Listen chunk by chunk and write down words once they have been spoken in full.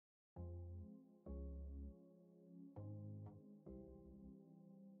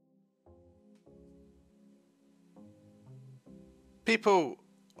People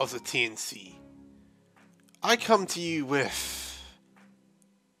of the TNC, I come to you with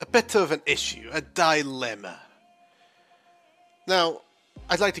a bit of an issue, a dilemma. Now,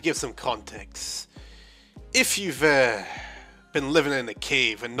 I'd like to give some context. If you've been living in a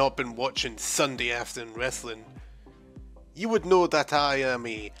cave and not been watching Sunday afternoon wrestling, you would know that I am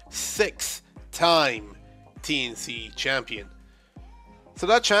a 6-time TNC champion. So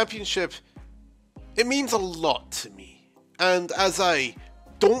that championship, it means a lot to me. And as I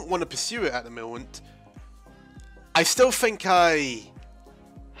don't want to pursue it at the moment, I still think I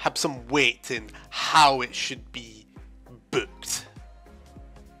have some weight in how it should be booked.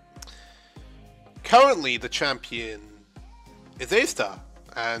 Currently, the champion is A-Star,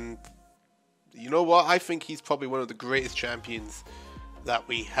 and you know what? I think he's probably one of the greatest champions that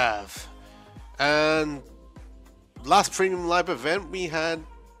we have. And last Premium Live event, we had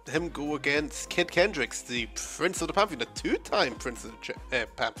him go against Kid Kendricks, the Prince of the Pantheon, the 2-time Prince of the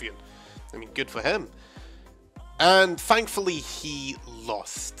Pantheon. I mean, good for him. And thankfully, he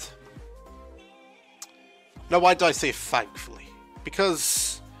lost. Now, why do I say thankfully?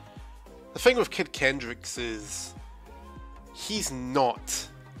 Because the thing with Kid Kendricks is he's not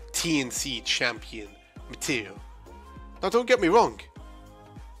TNC champion material. Now, don't get me wrong.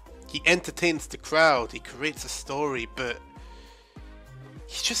 He entertains the crowd, he creates a story, but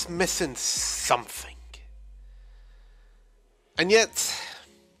he's just missing something. And yet,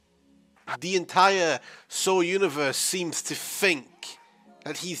 the entire Soul Universe seems to think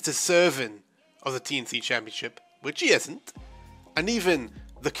that he's deserving of the TNC Championship, which he isn't. And even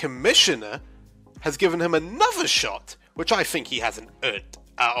the Commissioner has given him another shot, which I think he hasn't earned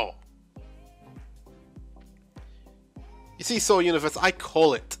at all. You see, Soul Universe, I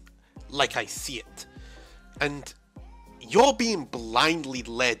call it like I see it. And you're being blindly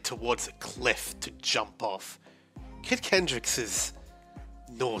led towards a cliff to jump off. Kid Kendricks is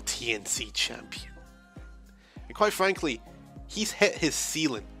no TNC champion. And quite frankly, he's hit his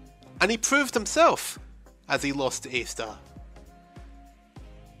ceiling. And he proved himself as he lost to A-Star.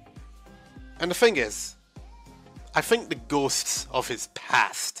 And the thing is, I think the ghosts of his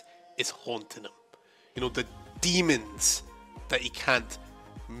past is haunting him. You know, the demons that he can't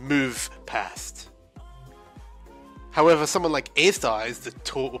move past. However, someone like A-Star is the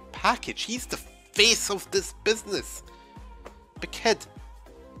total package. He's the face of this business. But kid,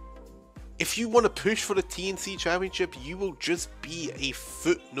 if you want to push for the TNC Championship, you will just be a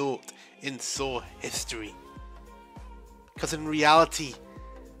footnote in Soul history. Because in reality,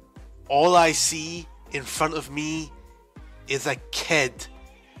 all I see in front of me is a kid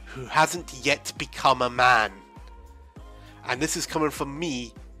who hasn't yet become a man. And this is coming from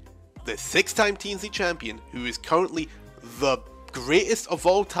me, the 6-time TNC champion, who is currently the greatest of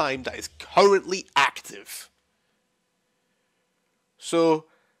all time that is currently active. So,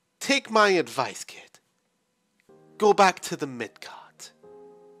 take my advice, kid. Go back to the mid-card.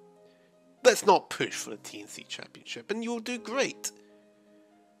 Let's not push for the TNC Championship, and you'll do great.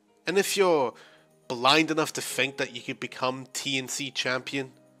 And if you're blind enough to think that you could become TNC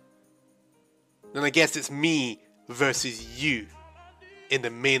champion, then I guess it's me versus you in the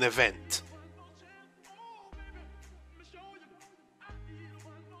main event